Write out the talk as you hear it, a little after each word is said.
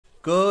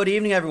Good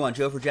evening, everyone.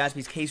 Joe for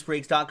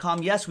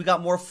JaspysCaseBreaks.com. Yes, we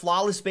got more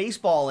Flawless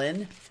Baseball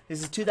in.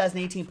 This is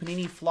 2018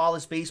 Panini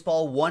Flawless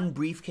Baseball, one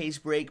briefcase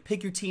break.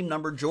 Pick your team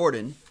number,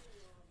 Jordan,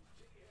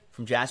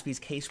 from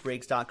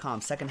JaspysCaseBreaks.com.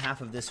 Second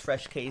half of this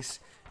fresh case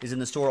is in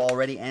the store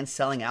already and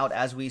selling out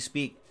as we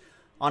speak.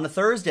 On a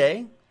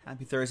Thursday,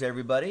 happy Thursday,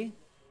 everybody.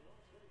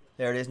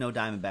 There it is, no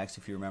Diamondbacks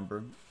if you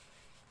remember.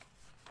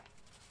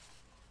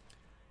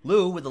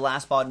 Lou with the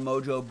Last Spot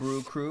Mojo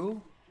Brew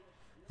crew.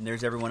 And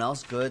there's everyone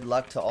else. Good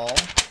luck to all.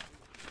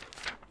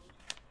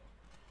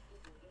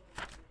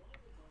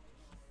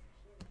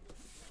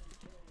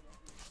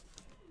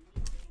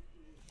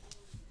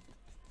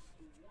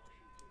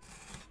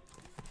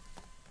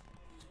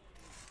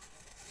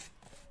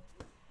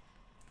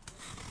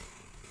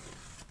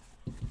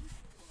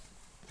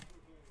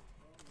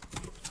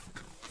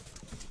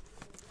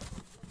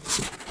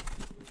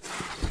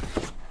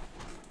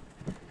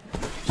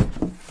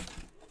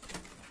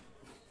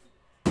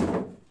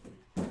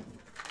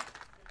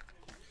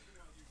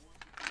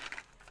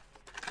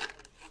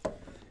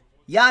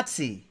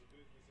 Yahtzee.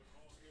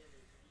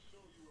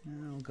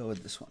 I'll go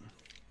with this one.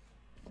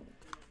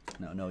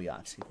 No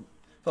Yahtzee.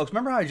 Folks,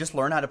 remember how I just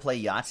learned how to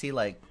play Yahtzee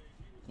like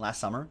last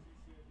summer?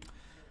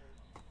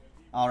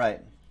 All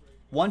right.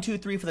 1, 2,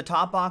 3 for the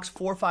top box.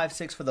 4, 5,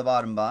 6 for the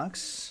bottom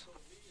box.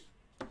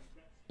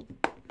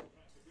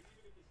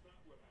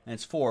 And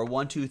it's 4.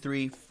 1, 2,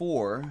 3,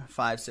 4,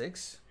 5,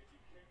 6.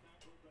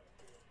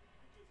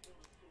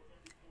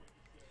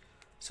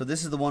 So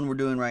this is the one we're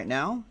doing right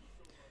now.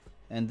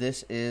 And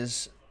this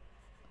is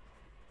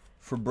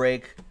for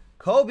break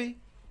Kobe.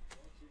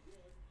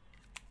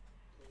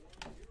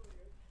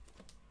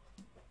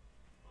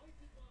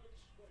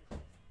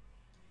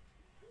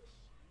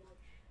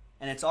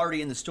 And it's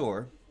already in the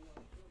store.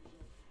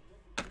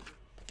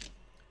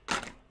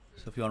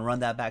 So if you want to run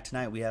that back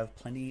tonight, we have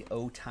plenty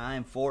of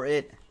time for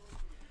it.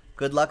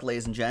 Good luck,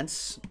 ladies and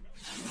gents.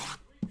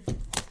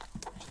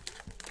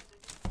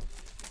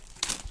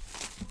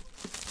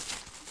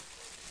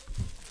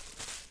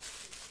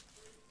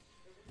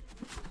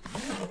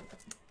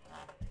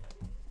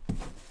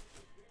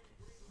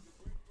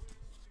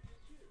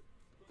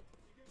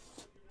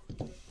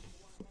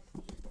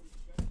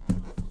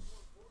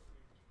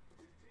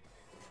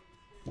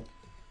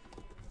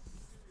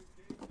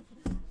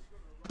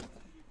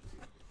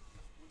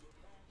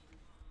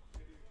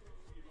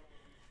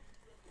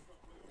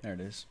 There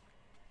it is.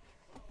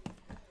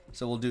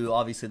 So we'll do,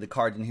 obviously, the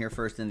cards in here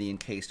first, then the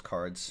encased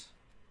cards.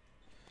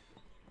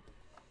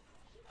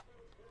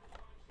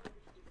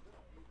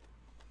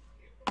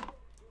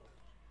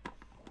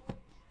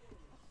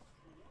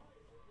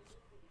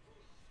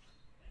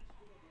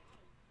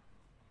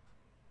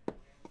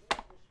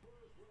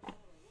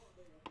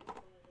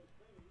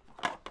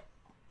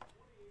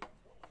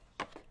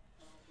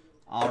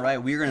 All right,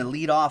 we're going to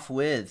lead off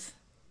with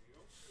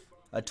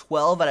a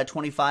 12 out of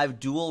 25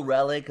 dual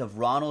relic of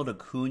Ronald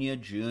Acuna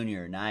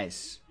Jr.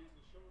 Nice.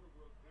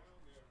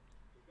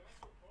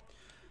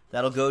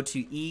 That'll go to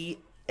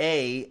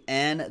EA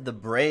and the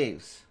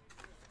Braves.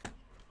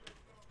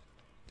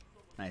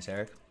 Nice,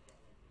 Eric.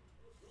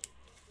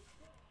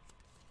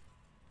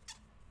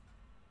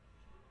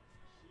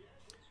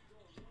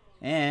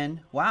 And,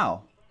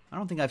 wow, I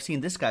don't think I've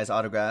seen this guy's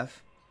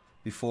autograph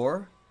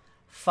before.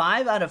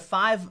 5 out of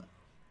 5,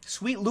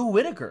 Sweet Lou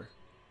Whitaker.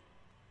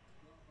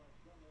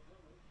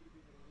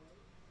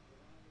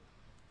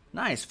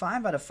 Nice.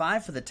 5 out of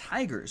 5 for the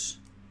Tigers.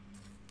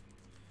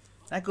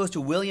 That goes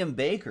to William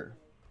Baker.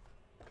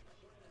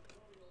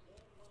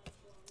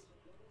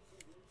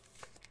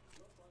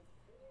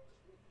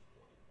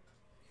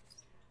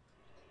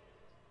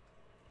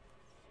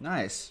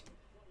 Nice.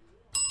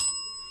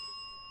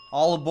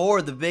 All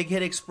aboard the Big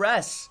Hit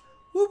Express.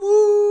 Whoop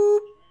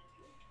whoop.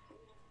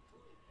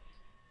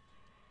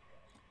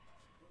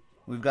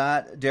 We've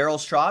got Darryl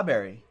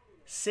Strawberry.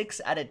 6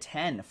 out of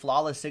 10.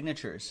 Flawless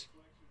signatures.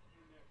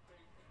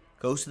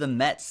 Goes to the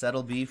Mets.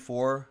 That'll be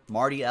for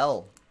Marty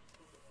L.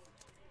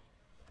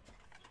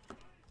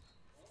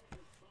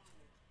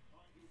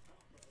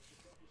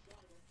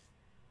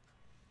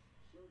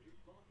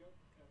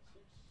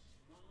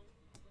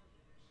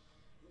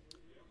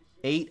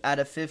 Eight out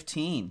of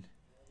 15.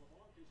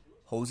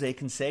 Jose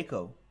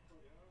Canseco.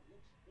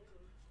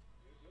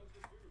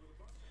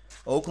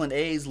 Oakland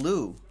A's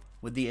Lou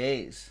with the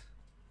A's.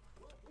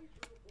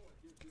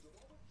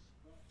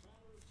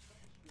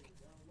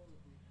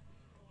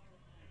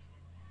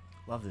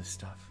 Love this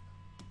stuff.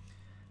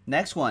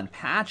 Next one,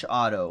 patch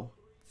auto.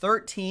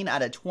 13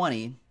 out of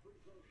 20.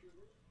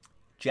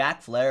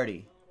 Jack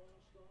Flaherty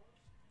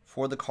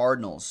for the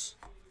Cardinals.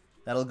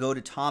 That'll go to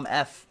Tom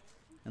F.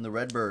 and the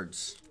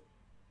Redbirds.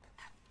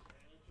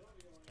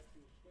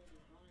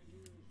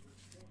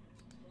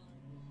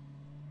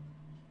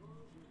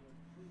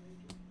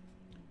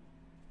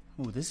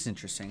 Ooh, this is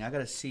interesting. I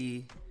gotta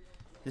see.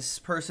 This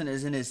person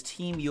is in his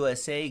Team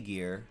USA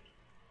gear.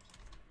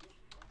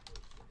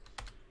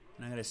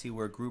 And I gotta see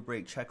where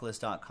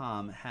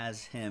GroupBreakChecklist.com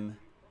has him.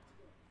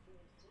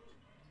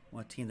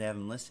 What team they have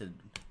him listed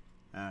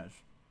as.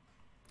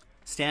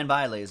 Stand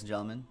by, ladies and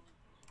gentlemen.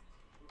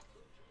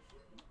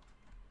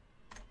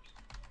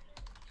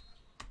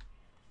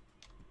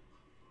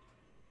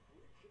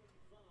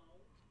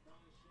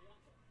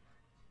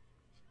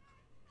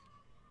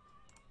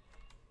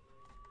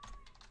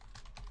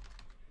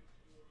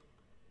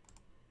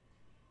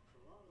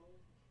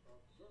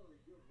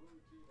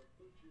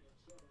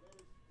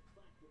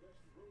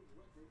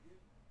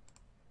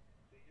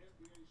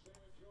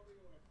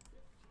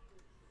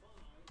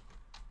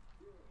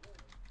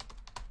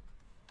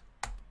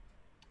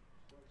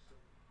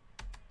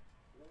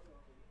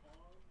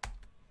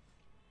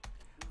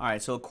 All right,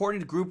 so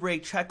according to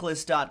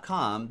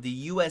GroupBreakChecklist.com, the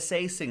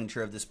USA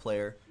signature of this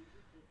player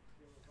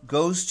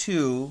goes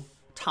to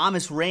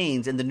Thomas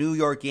Raines and the New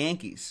York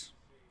Yankees.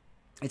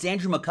 It's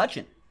Andrew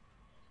McCutchen.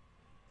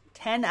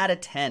 10 out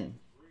of 10.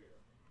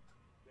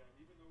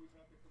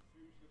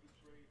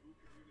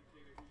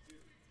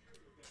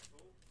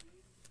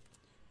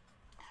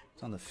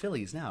 It's on the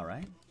Phillies now,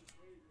 right?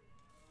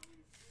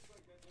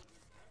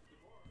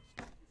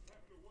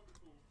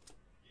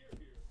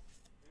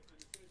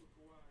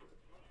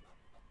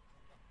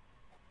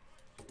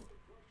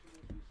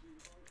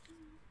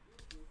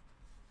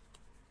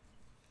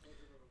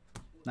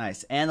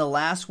 Nice. And the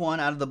last one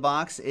out of the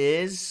box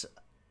is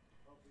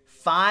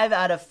 5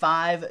 out of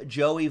 5,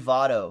 Joey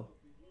Votto.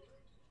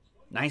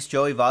 Nice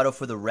Joey Votto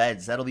for the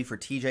Reds. That'll be for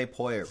TJ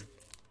Poyer.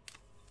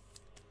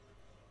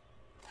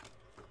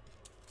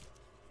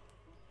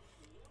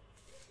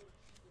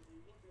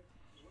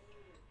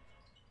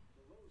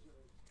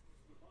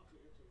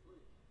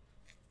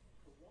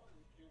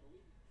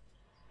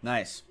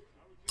 Nice.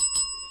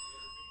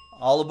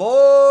 All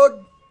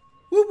aboard!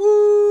 Whoop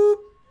whoop!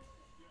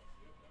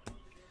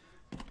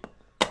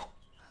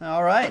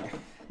 All right,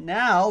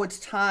 now it's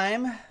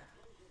time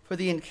for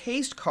the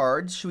encased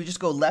cards. Should we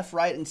just go left,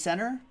 right, and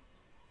center?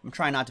 I'm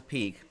trying not to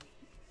peek.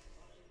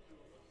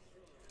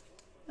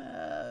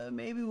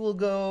 Maybe we'll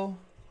go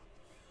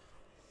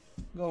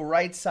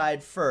right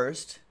side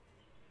first.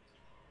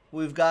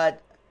 We've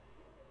got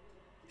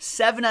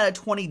 7 out of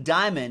 20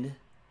 Diamond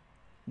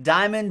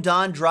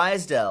Don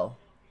Drysdale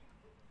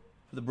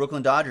for the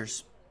Brooklyn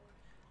Dodgers.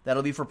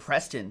 That'll be for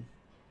Preston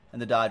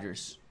and the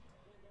Dodgers.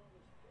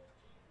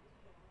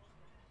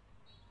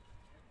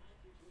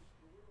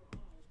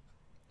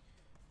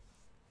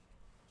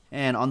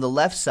 And on the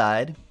left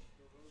side,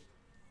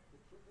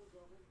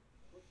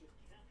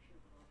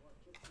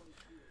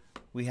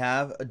 we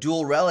have a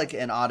dual relic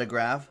and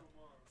autograph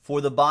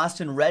for the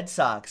Boston Red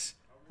Sox.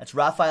 That's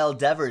Rafael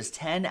Devers,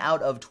 10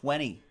 out of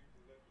 20.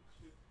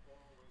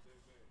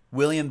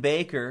 William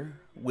Baker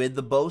with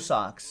the Bo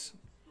Sox.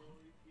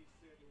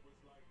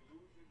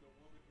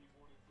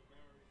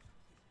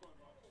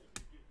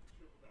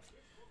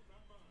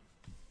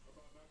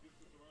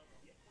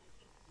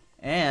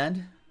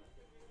 And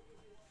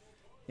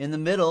in the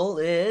middle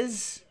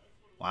is,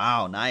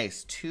 wow,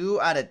 nice.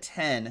 2 out of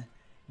 10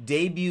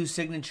 debut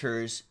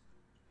signatures.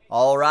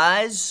 All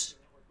rise,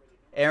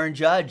 Aaron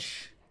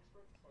Judge.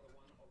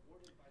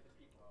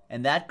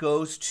 And that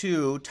goes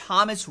to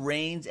Thomas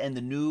Raines and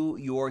the New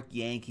York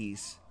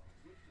Yankees.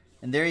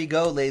 And there you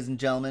go, ladies and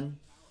gentlemen.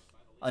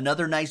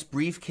 Another nice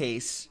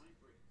briefcase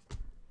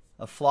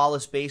of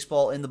Flawless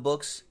Baseball in the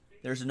books.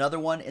 There's another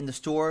one in the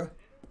store.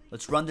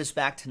 Let's run this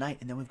back tonight,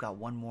 and then we've got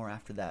one more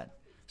after that.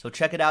 So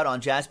check it out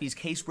on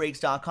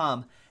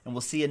jaspyscasebreaks.com, and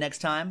we'll see you next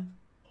time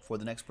for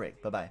the next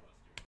break. Bye-bye.